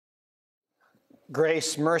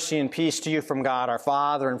Grace, mercy, and peace to you from God our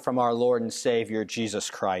Father and from our Lord and Savior, Jesus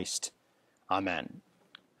Christ. Amen.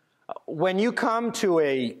 When you come to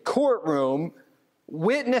a courtroom,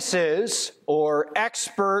 witnesses or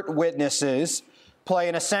expert witnesses play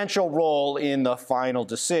an essential role in the final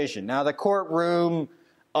decision. Now, the courtroom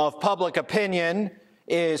of public opinion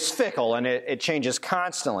is fickle and it changes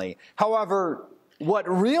constantly. However, what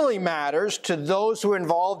really matters to those who are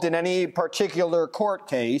involved in any particular court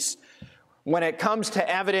case when it comes to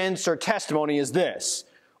evidence or testimony is this: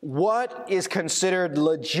 what is considered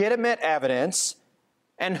legitimate evidence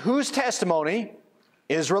and whose testimony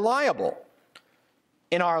is reliable?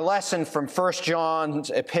 In our lesson from 1 John's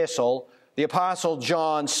epistle, the Apostle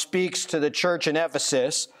John speaks to the church in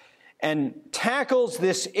Ephesus and tackles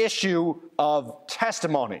this issue of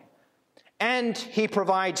testimony. And he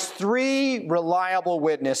provides 3 reliable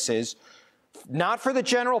witnesses, not for the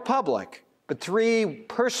general public, but 3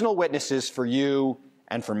 personal witnesses for you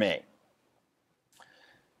and for me.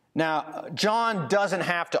 Now, John doesn't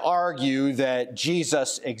have to argue that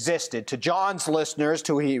Jesus existed. To John's listeners,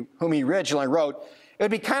 whom he originally wrote, it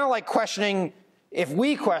would be kind of like questioning, if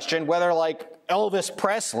we questioned whether like Elvis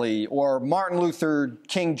Presley or Martin Luther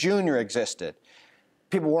King Jr. existed.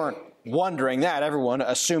 People weren't wondering that. Everyone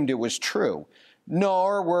assumed it was true.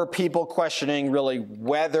 Nor were people questioning really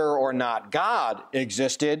whether or not God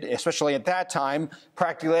existed, especially at that time.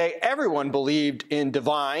 Practically everyone believed in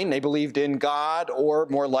divine. They believed in God, or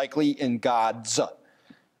more likely in gods.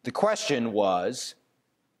 The question was,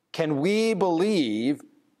 can we believe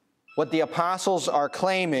what the apostles are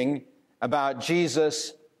claiming about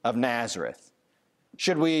Jesus of Nazareth?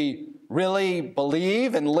 Should we really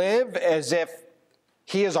believe and live as if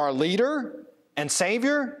he is our leader and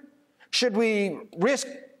Savior? Should we risk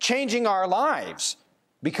changing our lives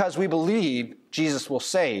because we believe Jesus will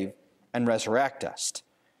save and resurrect us?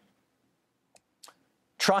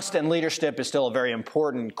 Trust and leadership is still a very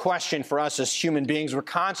important question for us as human beings. We're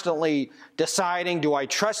constantly deciding, do I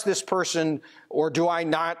trust this person or do I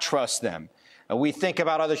not trust them? We think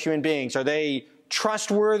about other human beings. Are they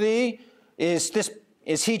trustworthy?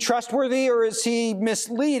 Is he trustworthy or is he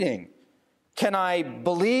misleading? Can I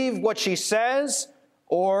believe what she says,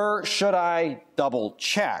 or should I double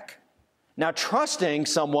check? Now, trusting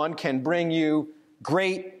someone can bring you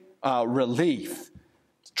great relief.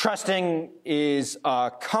 Trusting is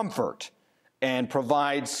comfort and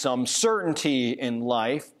provides some certainty in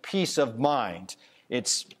life, peace of mind.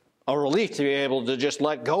 It's a relief to be able to just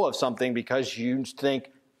let go of something because you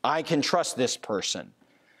think, I can trust this person.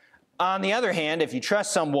 On the other hand, if you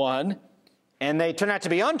trust someone and they turn out to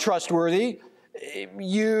be untrustworthy,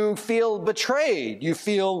 you feel betrayed.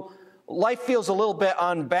 Life feels a little bit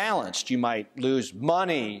unbalanced. You might lose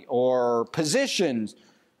money or positions,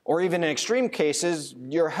 or even in extreme cases,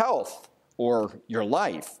 your health or your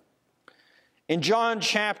life. In John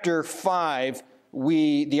chapter 5,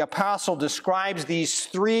 the apostle describes these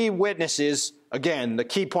 3 witnesses. Again, the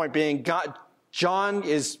key point being John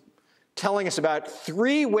is telling us about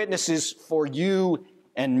 3 witnesses for you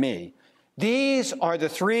and me. These are the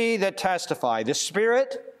 3 that testify: the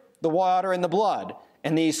Spirit, the water, and the blood.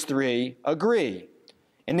 And these 3 agree.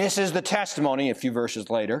 And this is the testimony, a few verses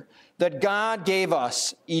later, that God gave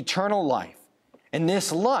us eternal life. And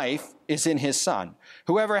this life is in his Son.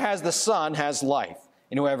 Whoever has the Son has life.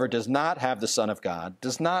 And whoever does not have the Son of God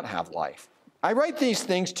does not have life. I write these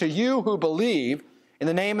things to you who believe in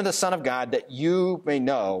the name of the Son of God, that you may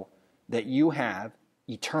know that you have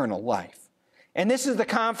eternal life. And this is the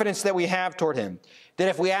confidence that we have toward him, that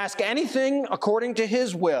if we ask anything according to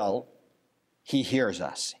his will, he hears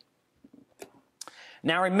us.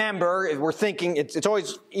 Now remember, if we're thinking, it's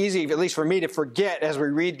always easy, at least for me, to forget as we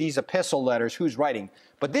read these epistle letters who's writing.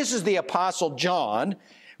 But this is the Apostle John.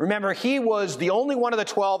 Remember, he was the only one of the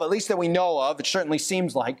 12, at least that we know of, it certainly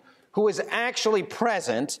seems like, who was actually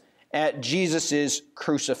present at Jesus'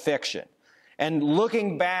 crucifixion. And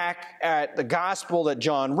looking back at the gospel that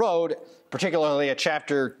John wrote, particularly at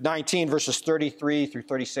chapter 19, verses 33 through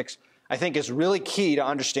 36, I think is really key to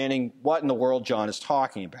understanding what in the world John is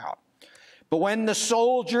talking about. But when the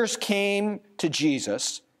soldiers came to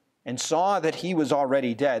Jesus and saw that he was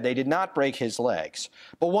already dead, they did not break his legs.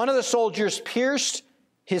 But one of the soldiers pierced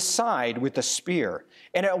his side with a spear,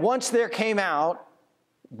 and at once there came out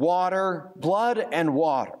blood and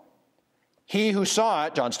water. He who saw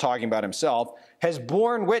it, John's talking about himself, has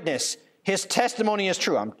borne witness. His testimony is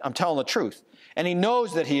true. I'm telling the truth. And he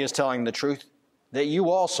knows that he is telling the truth, that you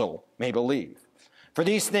also may believe. For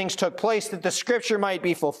these things took place that the scripture might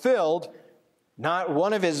be fulfilled. Not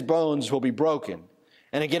one of his bones will be broken.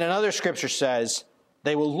 And again, another scripture says,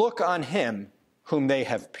 they will look on him whom they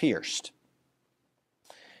have pierced.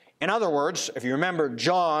 In other words, if you remember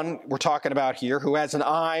John, we're talking about here, who has an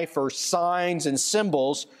eye for signs and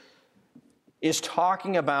symbols, is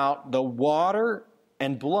talking about the water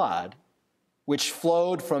and blood which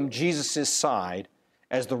flowed from Jesus' side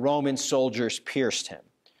as the Roman soldiers pierced him.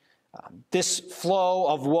 This flow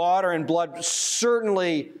of water and blood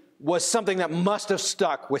certainly was something that must have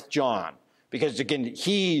stuck with John, because again,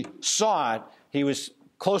 he saw it. He was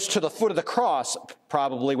close to the foot of the cross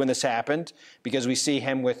probably when this happened, because we see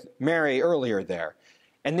him with Mary earlier there.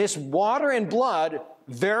 And this water and blood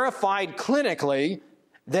verified clinically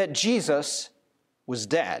that Jesus was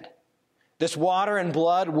dead. This water and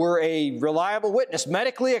blood were a reliable witness,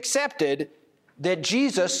 medically accepted, that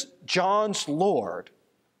Jesus, John's Lord,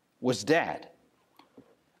 was dead.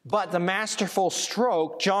 But the masterful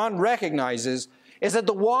stroke John recognizes is that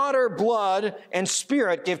the water, blood, and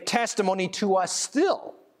spirit give testimony to us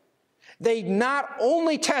still. They not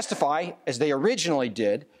only testify, as they originally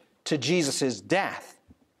did, to Jesus' death,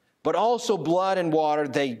 but also blood and water,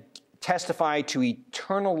 they testify to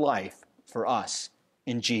eternal life for us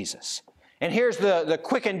in Jesus. And here's the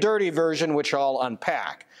quick and dirty version, which I'll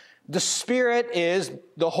unpack. The Spirit is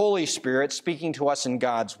the Holy Spirit speaking to us in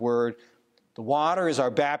God's Word. The water is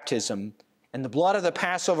our baptism, and the blood of the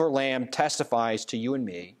Passover lamb testifies to you and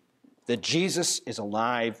me that Jesus is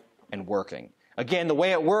alive and working. Again, the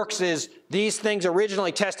way it works is these things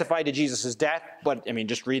originally testified to Jesus' death, but,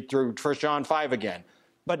 just read through 1 John 5 again.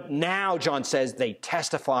 But now, John says, they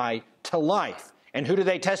testify to life. And who do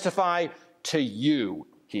they testify? To you,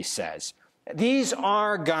 he says. These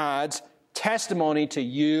are God's testimony to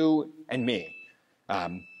you and me.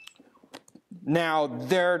 Now,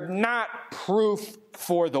 they're not proof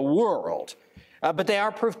for the world, but they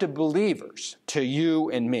are proof to believers, to you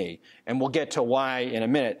and me. And we'll get to why in a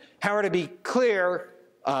minute. However, to be clear,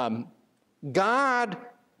 God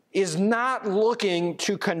is not looking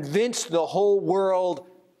to convince the whole world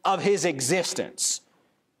of his existence.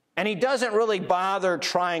 And he doesn't really bother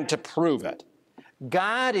trying to prove it.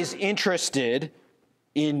 God is interested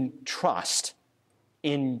in trust,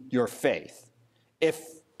 in your faith. If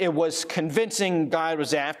it was convincing God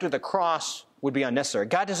was after, the cross would be unnecessary.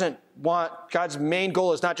 God's main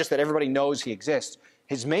goal is not just that everybody knows he exists.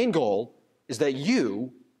 His main goal is that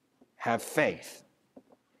you have faith.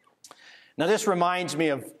 Now, this reminds me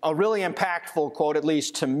of a really impactful quote, at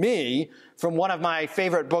least to me, from one of my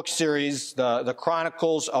favorite book series, the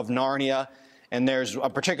Chronicles of Narnia. And there's a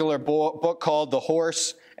particular book called The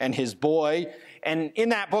Horse and His Boy. And in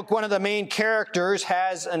that book, one of the main characters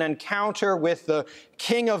has an encounter with the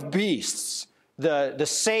king of beasts, the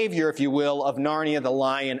savior, if you will, of Narnia, the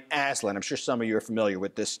lion Aslan. I'm sure some of you are familiar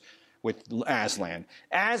with this, with Aslan.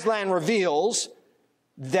 Aslan reveals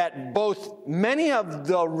that both many of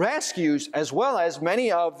the rescues as well as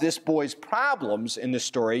many of this boy's problems in this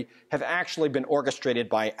story have actually been orchestrated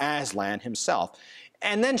by Aslan himself.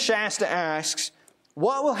 And then Shasta asks,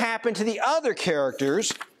 what will happen to the other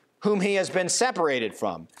characters whom he has been separated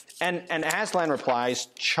from? And Aslan replies,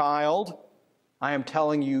 child, I am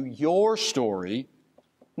telling you your story,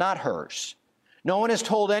 not hers. No one has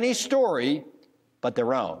told any story but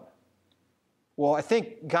their own. Well, I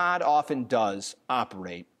think God often does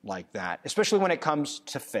operate like that, especially when it comes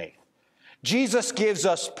to faith. Jesus gives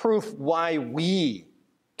us proof why we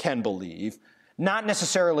can believe, not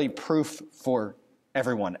necessarily proof for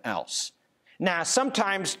everyone else. Now,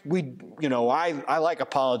 sometimes I like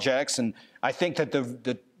apologetics, and I think that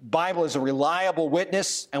the Bible is a reliable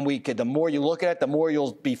witness, and the more you look at it, the more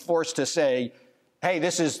you'll be forced to say, hey,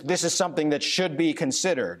 this is something that should be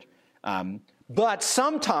considered. But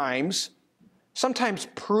sometimes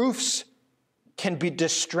proofs can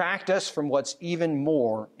distract us from what's even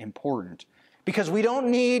more important, because we don't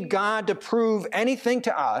need God to prove anything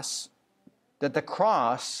to us that the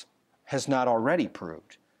cross has not already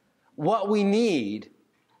proved. What we need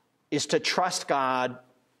is to trust God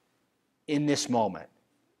in this moment.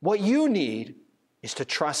 What you need is to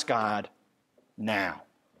trust God now,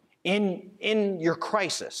 in your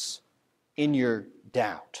crisis, in your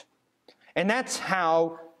doubt. And that's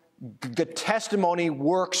how the testimony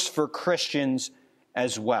works for Christians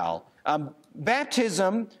as well.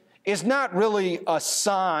 Baptism is not really a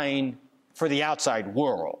sign for the outside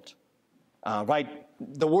world, right?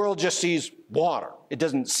 The world just sees water. It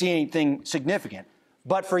doesn't see anything significant.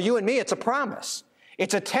 But for you and me, it's a promise.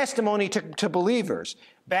 It's a testimony to believers.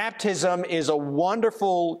 Baptism is a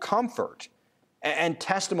wonderful comfort and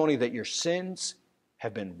testimony that your sins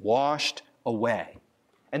have been washed away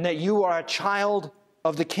and that you are a child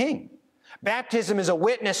of the King. Baptism is a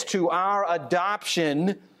witness to our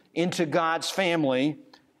adoption into God's family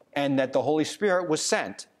and that the Holy Spirit was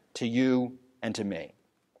sent to you and to me.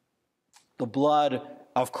 The blood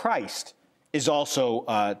of Christ is also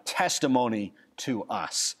a testimony to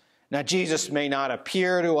us. Now, Jesus may not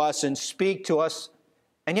appear to us and speak to us,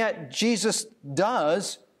 and yet Jesus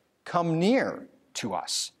does come near to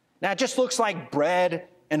us. Now, it just looks like bread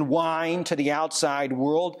and wine to the outside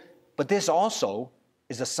world, but this also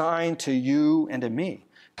is a sign to you and to me.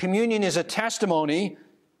 Communion is a testimony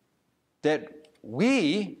that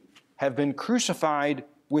we have been crucified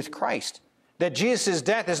with Christ, that Jesus'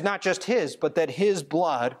 death is not just his, but that his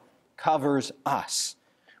blood covers us.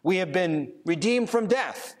 We have been redeemed from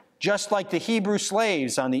death, just like the Hebrew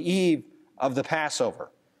slaves on the eve of the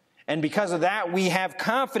Passover. And because of that, we have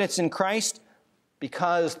confidence in Christ,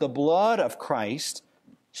 because the blood of Christ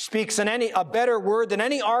speaks a better word than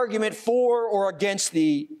any argument for or against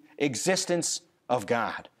the existence of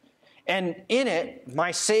God. And in it,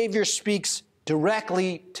 my Savior speaks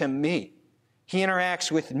directly to me. He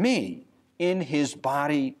interacts with me in his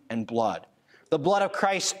body and blood. The blood of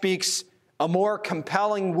Christ speaks a more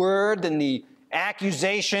compelling word than the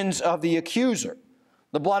accusations of the accuser.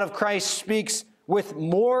 The blood of Christ speaks with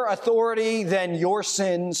more authority than your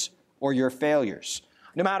sins or your failures.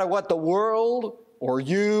 No matter what the world or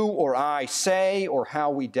you or I say or how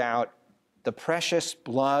we doubt, the precious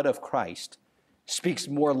blood of Christ speaks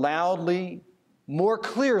more loudly, more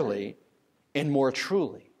clearly, and more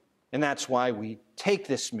truly. And that's why we take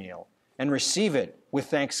this meal and receive it with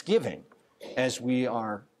thanksgiving as we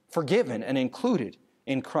are forgiven and included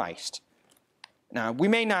in Christ. Now, we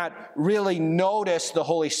may not really notice the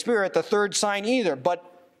Holy Spirit, the third sign either, but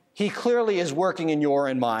he clearly is working in your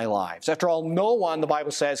and my lives. After all, no one, the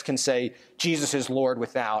Bible says, can say Jesus is Lord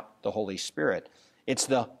without the Holy Spirit. It's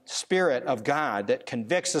the Spirit of God that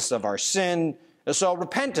convicts us of our sin. So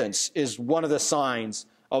repentance is one of the signs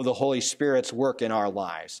of the Holy Spirit's work in our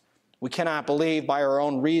lives. We cannot believe by our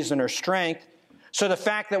own reason or strength. So the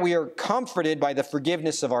fact that we are comforted by the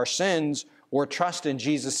forgiveness of our sins or trust in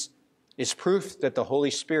Jesus is proof that the Holy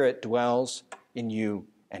Spirit dwells in you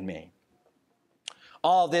and me.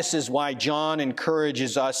 All this is why John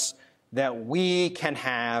encourages us that we can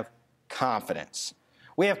have confidence.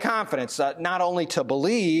 We have confidence not only to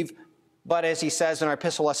believe, but as he says in our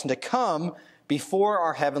epistle lesson, to come before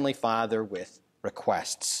our Heavenly Father with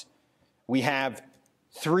requests. We have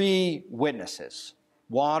three witnesses: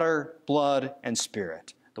 water, blood, and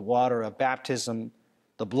Spirit. The water of baptism,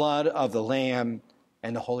 the blood of the Lamb,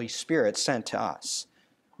 and the Holy Spirit sent to us.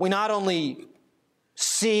 We not only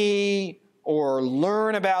see or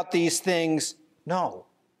learn about these things, no,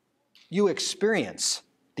 you experience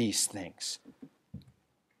these things.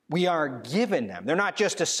 We are given them. They're not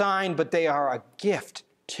just a sign, but they are a gift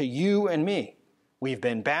to you and me. We've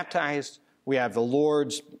been baptized, we have the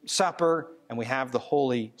Lord's Supper, and we have the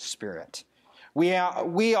Holy Spirit. We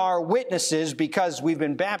are witnesses because we've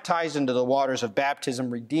been baptized into the waters of baptism,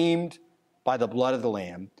 redeemed by the blood of the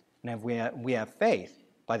Lamb, and we have faith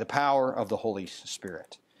by the power of the Holy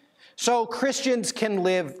Spirit. So Christians can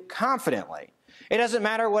live confidently. It doesn't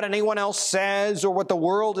matter what anyone else says or what the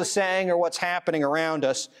world is saying or what's happening around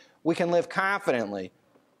us. We can live confidently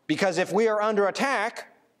because if we are under attack,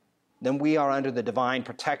 then we are under the divine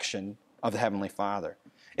protection of the Heavenly Father.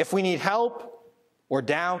 If we need help or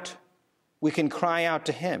doubt, we can cry out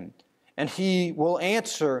to him, and he will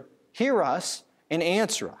hear us, and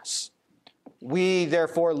answer us. We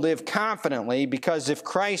therefore live confidently because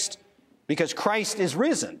Christ is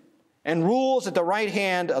risen and rules at the right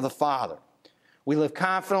hand of the Father. We live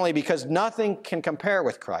confidently because nothing can compare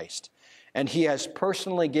with Christ, and he has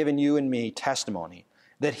personally given you and me testimony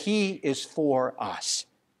that he is for us,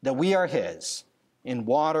 that we are his, in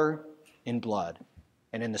water, in blood,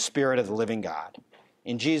 and in the Spirit of the living God.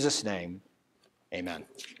 In Jesus' name, amen.